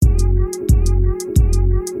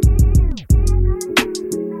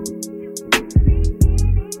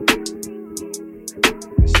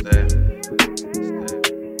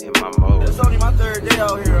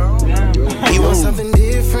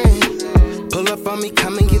Pull up on me,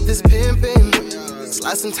 come and get this pimpin'.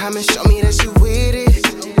 Slide some time and show me that you with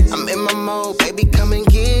it. I'm in my mode, baby, come and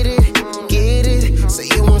get it. Get it, say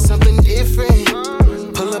you want something different.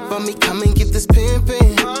 Pull up on me, come and get this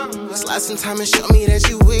pimpin'. Slide some time and show me that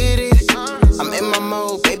you with it. I'm in my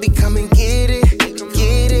mode, baby, come and get it.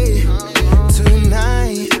 Get it.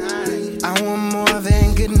 Tonight, I want more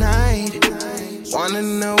than good night. Wanna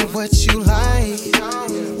know what you like.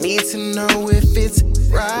 Need to know if it's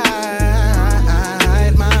right.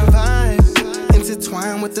 My vibe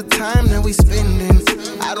intertwined with the time that we spendin'.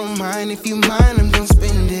 I don't mind if you mind, I'm gon'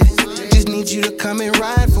 spend it. Just need you to come and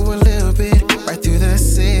ride for a little bit. Right through the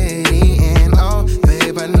city and oh,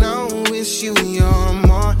 babe, I know it's you. You're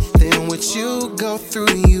more than what you go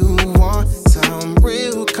through. You want some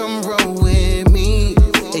real, come roll with me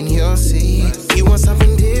and you'll see. You want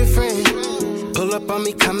something different. Pull up on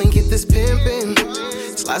me, come and get this pimpin'.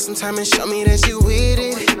 Slide some time and show me that you with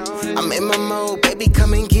it. I'm in my mode, baby,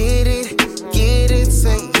 come and get it. Get it,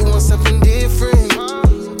 say you want something different.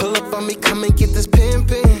 Pull up on me, come and get this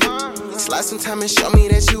pimpin'. Slide some time and show me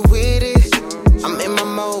that you with it. I'm in my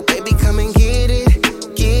mode, baby, come and get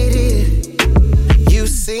it. Get it. You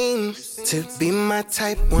seem to be my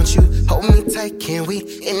type. Won't you hold me tight? Can we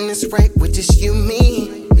end this right with just you,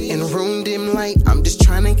 me? In room dim light, I'm just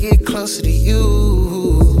trying to get closer to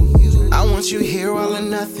you. I want you here all or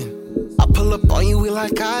nothing. I pull up on you, we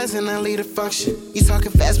like eyes and I lead a function. You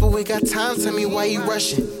talking fast, but we got time, tell me why you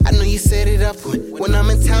rushing. I know you set it up when I'm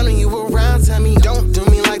in town and you around. Tell me, don't do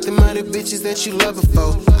me like the other bitches that you love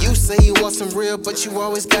before. You say you want some real, but you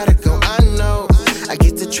always gotta go. I know, I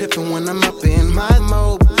get to tripping when I'm up in my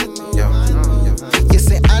mode. You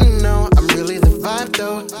say I know, I'm really the vibe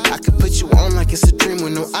though. I could put you on like it's a dream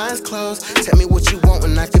with no eyes closed. Tell me what you want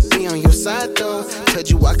and I could be on your side though. Told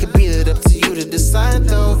you I could be it, up to you to decide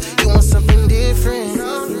though. You want something different.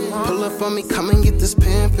 Pull up on me, come and get this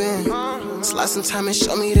pimpin'. Slide some time and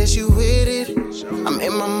show me that you with it. I'm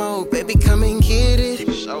in my mode, baby, come and get it.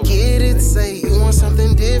 Get it, say you want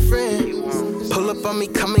something different. Pull up on me,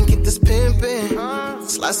 come and get this pimpin'.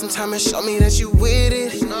 Slide some time and show me that you with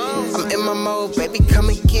it. I'm in my mode, baby, come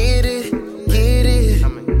and get it. Get it.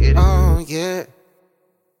 Oh, yeah.